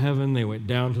up to heaven, they went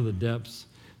down to the depths.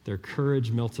 Their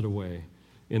courage melted away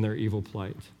in their evil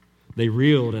plight. They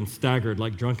reeled and staggered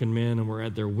like drunken men and were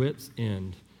at their wits'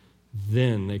 end.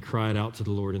 Then they cried out to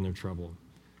the Lord in their trouble,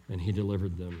 and he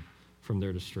delivered them from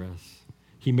their distress.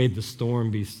 He made the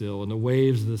storm be still, and the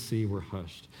waves of the sea were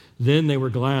hushed. Then they were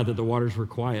glad that the waters were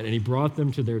quiet, and he brought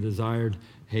them to their desired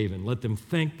haven. Let them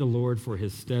thank the Lord for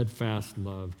his steadfast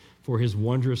love, for his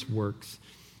wondrous works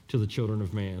to the children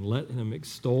of man. Let them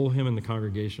extol him in the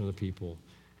congregation of the people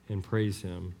and praise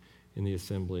him in the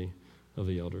assembly of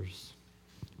the elders.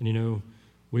 And you know,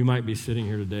 we might be sitting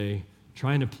here today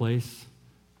trying to place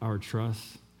our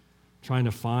trust, trying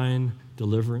to find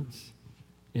deliverance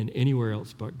in anywhere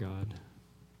else but God,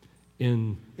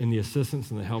 in the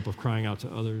assistance and the help of crying out to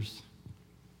others,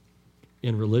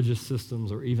 in religious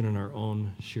systems, or even in our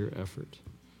own sheer effort,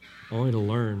 only to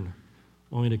learn,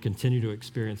 only to continue to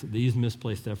experience that these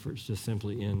misplaced efforts just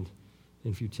simply end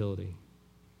in futility.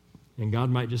 And God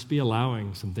might just be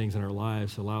allowing some things in our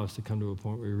lives to allow us to come to a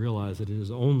point where we realize that it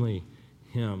is only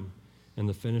him and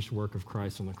the finished work of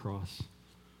Christ on the cross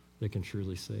that can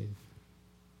truly save.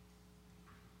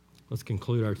 Let's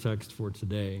conclude our text for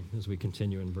today as we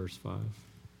continue in verse 5.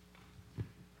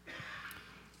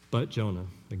 But Jonah,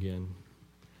 again,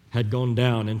 had gone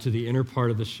down into the inner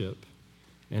part of the ship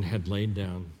and had laid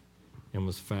down and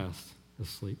was fast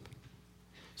asleep.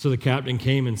 So the captain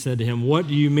came and said to him, "What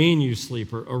do you mean, you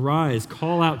sleeper? Arise,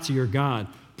 call out to your God.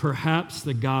 Perhaps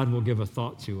the God will give a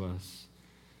thought to us,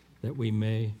 that we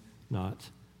may not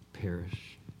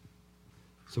perish."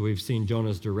 So we've seen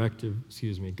God's directive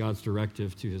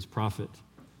to his prophet,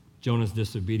 Jonah's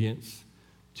disobedience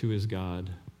to his God,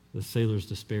 the sailors'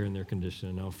 despair in their condition,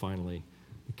 and now finally,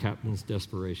 the captain's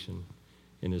desperation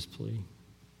in his plea.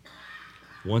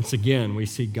 Once again, we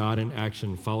see God in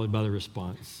action, followed by the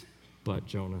response, "But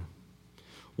Jonah."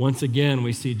 Once again,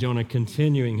 we see Jonah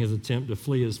continuing his attempt to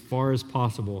flee as far as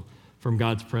possible from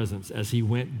God's presence as he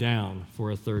went down for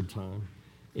a third time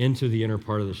into the inner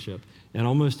part of the ship. And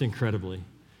almost incredibly,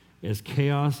 as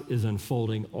chaos is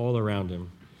unfolding all around him,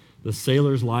 the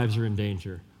sailors' lives are in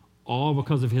danger, all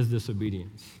because of his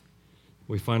disobedience.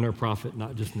 We find our prophet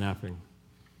not just napping,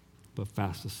 but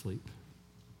fast asleep.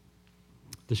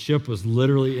 The ship was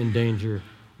literally in danger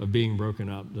of being broken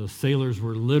up. The sailors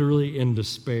were literally in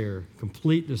despair,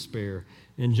 complete despair,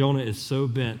 and Jonah is so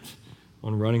bent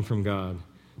on running from God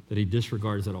that he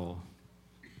disregards it all,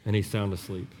 and he's sound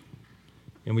asleep.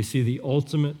 And we see the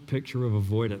ultimate picture of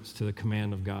avoidance to the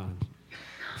command of God.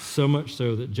 So much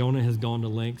so that Jonah has gone to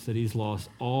lengths that he's lost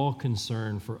all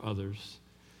concern for others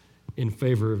in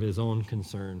favor of his own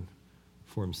concern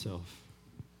for himself.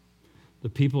 The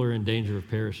people are in danger of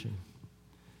perishing.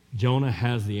 Jonah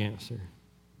has the answer,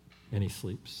 and he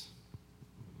sleeps.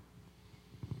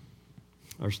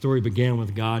 Our story began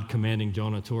with God commanding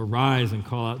Jonah to arise and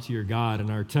call out to your God,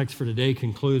 and our text for today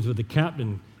concludes with the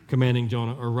captain commanding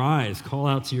Jonah, "Arise, call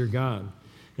out to your God."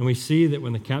 And we see that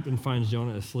when the captain finds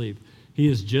Jonah asleep, he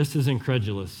is just as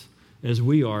incredulous as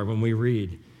we are when we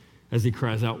read, as he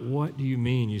cries out, "What do you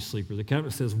mean, you sleeper?" The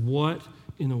captain says, "What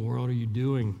in the world are you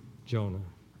doing, Jonah?"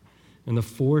 And the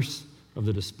force of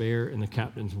the despair in the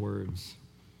captain's words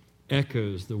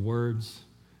echoes the words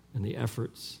and the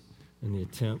efforts and the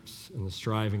attempts and the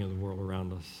striving of the world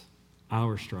around us,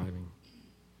 our striving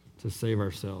to save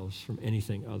ourselves from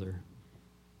anything other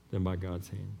than by God's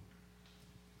hand.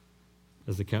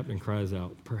 As the captain cries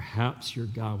out, "Perhaps your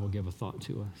God will give a thought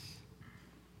to us,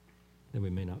 that we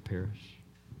may not perish."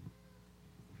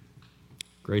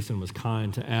 Grayson was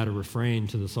kind to add a refrain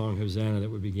to the song Hosanna that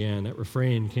we began. That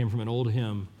refrain came from an old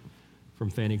hymn from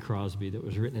Fanny Crosby that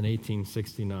was written in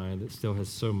 1869 that still has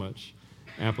so much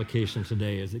application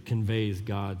today as it conveys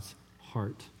God's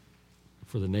heart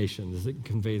for the nations, as it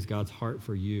conveys God's heart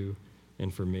for you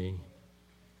and for me.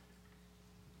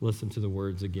 Listen to the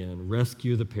words again.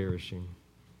 Rescue the perishing,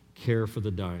 care for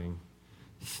the dying,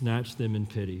 snatch them in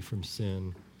pity from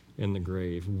sin and the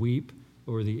grave. Weep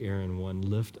over the erring one,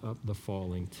 lift up the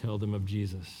falling, tell them of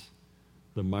Jesus,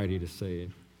 the mighty to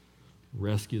save.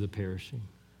 Rescue the perishing,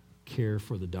 care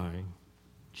for the dying.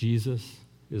 Jesus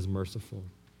is merciful.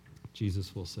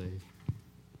 Jesus will save.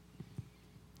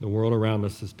 The world around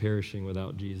us is perishing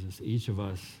without Jesus. Each of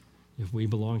us, if we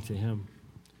belong to him,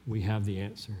 we have the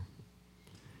answer.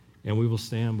 And we will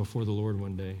stand before the Lord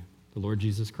one day, the Lord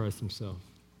Jesus Christ himself,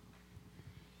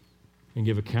 and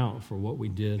give account for what we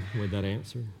did with that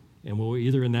answer. And we'll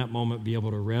either in that moment be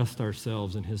able to rest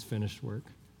ourselves in his finished work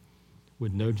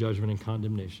with no judgment and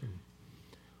condemnation,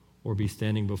 or be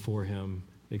standing before him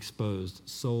exposed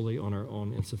solely on our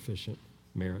own insufficient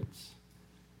merits.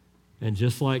 And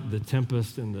just like the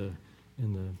tempest and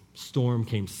the storm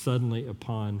came suddenly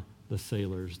upon the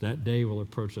sailors, that day will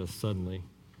approach us suddenly,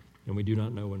 and we do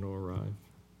not know when it will arrive.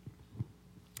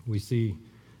 We see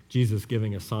Jesus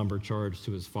giving a somber charge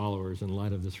to his followers in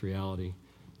light of this reality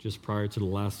just prior to the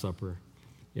Last Supper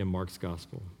in Mark's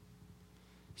Gospel.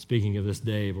 Speaking of this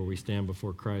day where we stand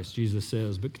before Christ, Jesus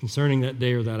says, "But concerning that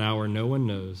day or that hour, no one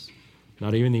knows,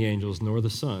 not even the angels, nor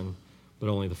the Son, but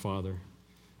only the Father.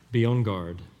 Be on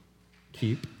guard,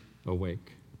 keep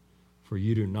awake, for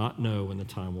you do not know when the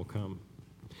time will come.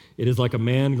 It is like a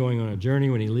man going on a journey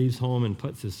when he leaves home and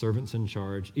puts his servants in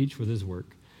charge, each with his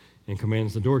work, and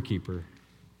commands the doorkeeper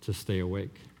to stay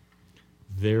awake.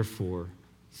 Therefore,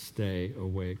 stay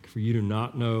awake, for you do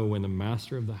not know when the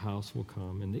master of the house will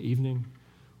come, in the evening,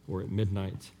 or at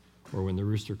midnight, or when the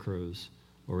rooster crows,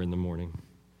 or in the morning,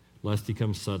 lest he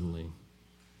come suddenly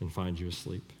and find you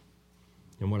asleep.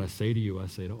 And what I say to you, I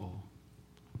say to all,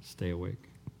 stay awake."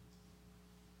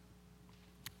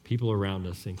 People around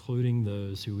us, including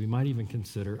those who we might even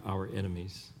consider our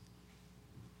enemies,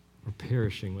 are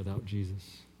perishing without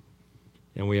Jesus,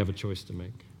 and we have a choice to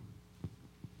make.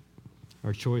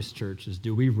 Our choice, church, is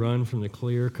do we run from the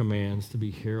clear commands to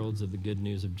be heralds of the good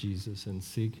news of Jesus and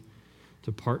seek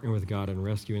to partner with God in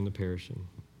rescuing the perishing?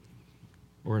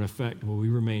 Or in effect, will we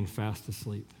remain fast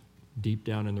asleep deep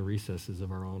down in the recesses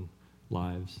of our own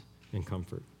lives and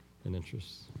comfort and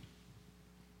interests?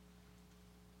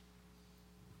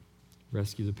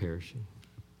 Rescue the perishing,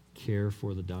 care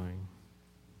for the dying,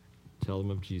 tell them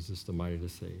of Jesus, the mighty to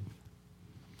save.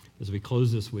 As we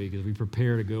close this week, as we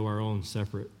prepare to go our own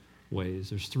separate ways,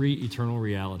 there's 3 eternal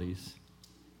realities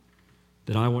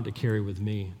that I want to carry with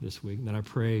me this week, and that I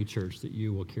pray, church, that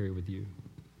you will carry with you.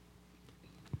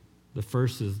 The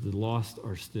first is the lost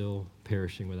are still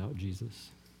perishing without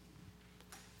Jesus.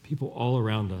 People all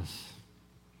around us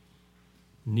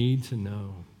need to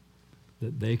know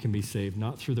that they can be saved,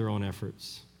 not through their own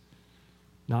efforts,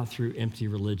 not through empty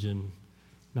religion,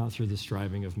 not through the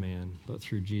striving of man, but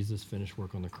through Jesus' finished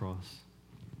work on the cross.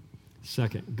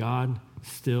 Second, God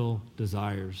still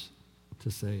desires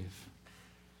to save.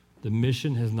 The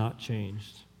mission has not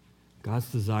changed.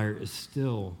 God's desire is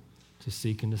still to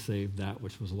seek and to save that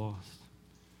which was lost.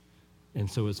 And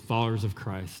so as followers of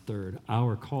Christ, third,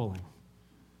 our calling,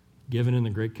 given in the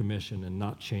Great Commission and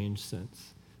not changed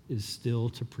since, is still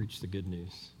to preach the good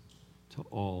news to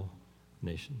all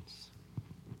nations.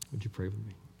 Would you pray with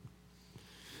me?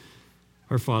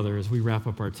 Our Father, as we wrap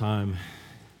up our time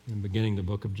in beginning the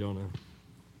book of Jonah,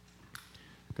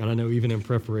 God, I know even in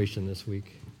preparation this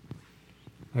week,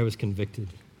 I was convicted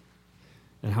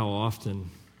at how often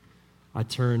I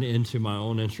turn into my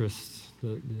own interests,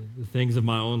 the things of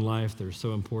my own life that are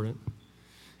so important,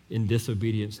 in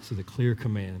disobedience to the clear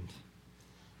command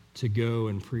to go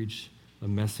and preach a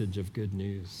message of good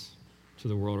news to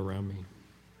the world around me.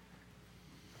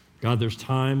 God, there's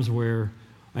times where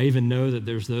I even know that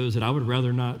there's those that I would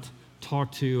rather not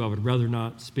talk to, I would rather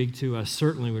not speak to, I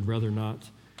certainly would rather not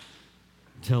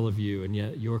tell of you, and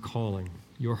yet your calling,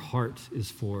 your heart is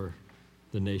for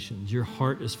the nations. Your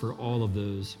heart is for all of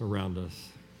those around us,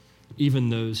 even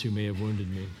those who may have wounded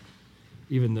me,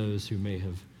 even those who may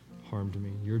have harmed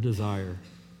me. Your desire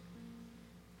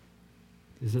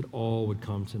is that all would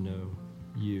come to know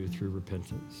you through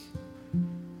repentance.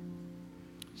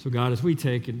 So God, as we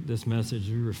take this message,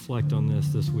 we reflect on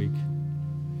this week,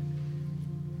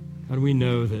 God, we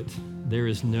know that there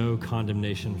is no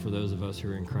condemnation for those of us who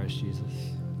are in Christ Jesus.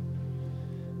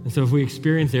 And so if we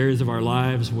experience areas of our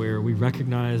lives where we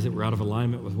recognize that we're out of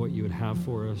alignment with what you would have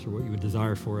for us or what you would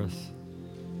desire for us,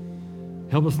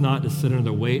 help us not to sit under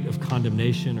the weight of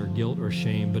condemnation or guilt or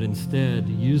shame, but instead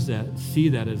use that, see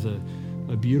that as a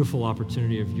beautiful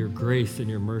opportunity of your grace and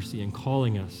your mercy in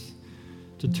calling us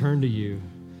to turn to you,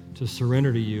 to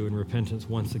surrender to you in repentance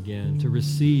once again, to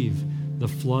receive the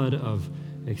flood of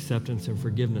acceptance and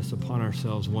forgiveness upon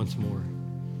ourselves once more,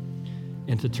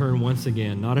 and to turn once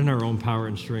again, not in our own power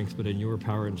and strength, but in your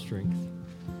power and strength,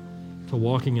 to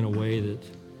walking in a way that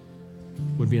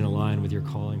would be in line with your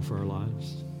calling for our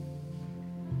lives.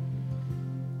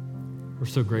 We're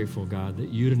so grateful, God, that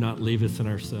you did not leave us in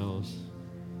ourselves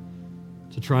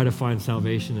to try to find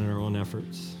salvation in our own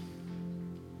efforts.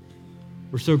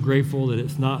 We're so grateful that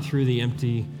it's not through the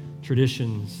empty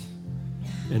traditions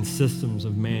and systems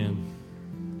of man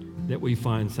that we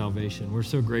find salvation. We're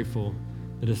so grateful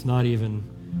that it's not even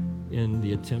in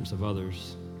the attempts of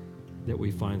others that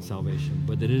we find salvation,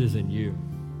 but that it is in you.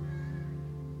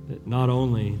 That not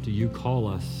only do you call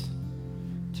us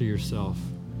to yourself,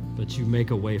 but you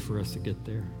make a way for us to get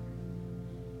there.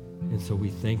 And so we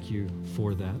thank you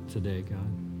for that today, God.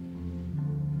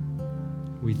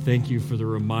 We thank you for the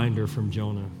reminder from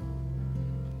Jonah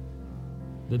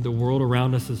that the world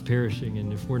around us is perishing,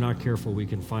 and if we're not careful, we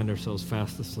can find ourselves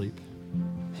fast asleep.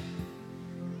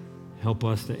 Help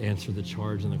us to answer the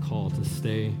charge and the call to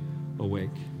stay awake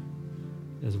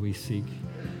as we seek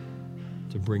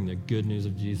to bring the good news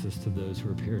of Jesus to those who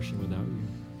are perishing without you.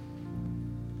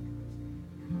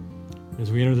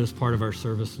 As we enter this part of our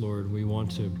service, Lord, we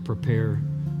want to prepare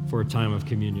for a time of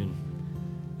communion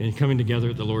and coming together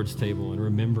at the Lord's table and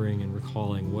remembering and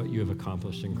recalling what you have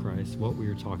accomplished in Christ, what we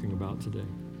are talking about today.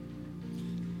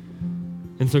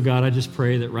 And so, God, I just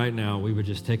pray that right now we would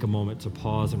just take a moment to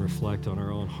pause and reflect on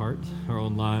our own heart, our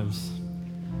own lives,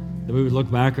 that we would look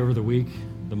back over the week,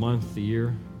 the month, the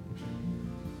year,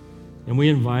 and we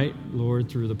invite, Lord,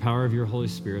 through the power of your Holy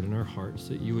Spirit in our hearts,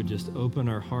 that you would just open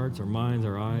our hearts, our minds,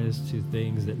 our eyes to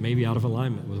things that may be out of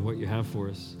alignment with what you have for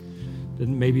us, that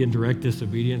may be in direct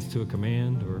disobedience to a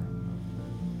command, or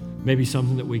maybe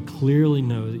something that we clearly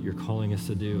know that you're calling us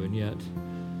to do, and yet,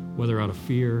 whether out of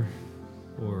fear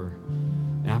or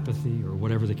apathy or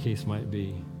whatever the case might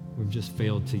be, we've just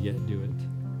failed to yet do it.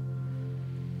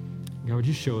 God, would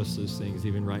you show us those things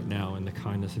even right now in the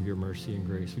kindness of your mercy and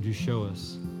grace? Would you show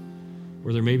us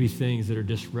where there may be things that are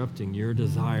disrupting your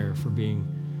desire for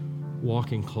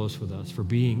walking close with us, for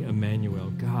being Emmanuel,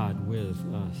 God with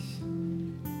us?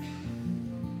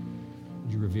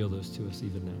 Would you reveal those to us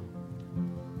even now?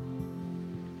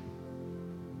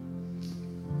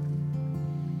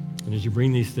 And as you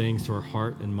bring these things to our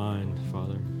heart and mind,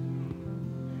 Father,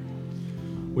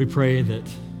 we pray that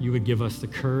you would give us the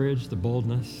courage, the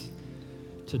boldness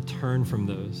to turn from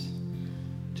those,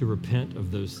 to repent of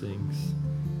those things,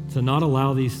 to not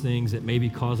allow these things that may be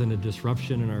causing a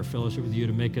disruption in our fellowship with you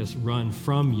to make us run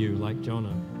from you like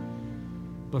Jonah,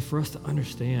 but for us to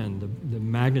understand the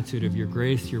magnitude of your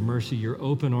grace, your mercy, your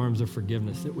open arms of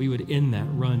forgiveness, that we would in that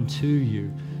run to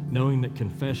you, knowing that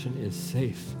confession is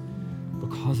safe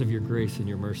because of your grace and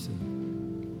your mercy.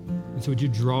 And so would you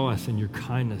draw us in your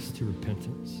kindness to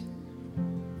repentance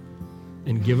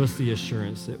and give us the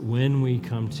assurance that when we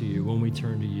come to you, when we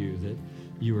turn to you, that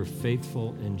you are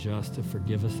faithful and just to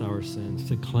forgive us our sins,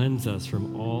 to cleanse us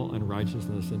from all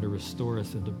unrighteousness, and to restore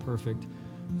us into perfect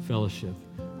fellowship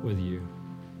with you.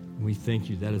 And we thank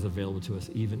you that is available to us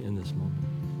even in this moment.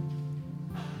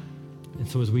 And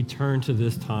so as we turn to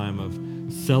this time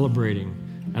of celebrating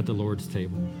at the Lord's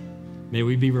table, may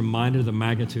we be reminded of the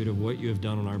magnitude of what you have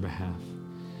done on our behalf.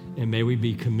 And may we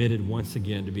be committed once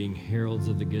again to being heralds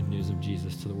of the good news of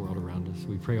Jesus to the world around us.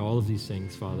 We pray all of these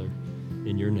things, Father,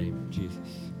 in your name, Jesus.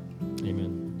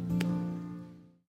 Amen.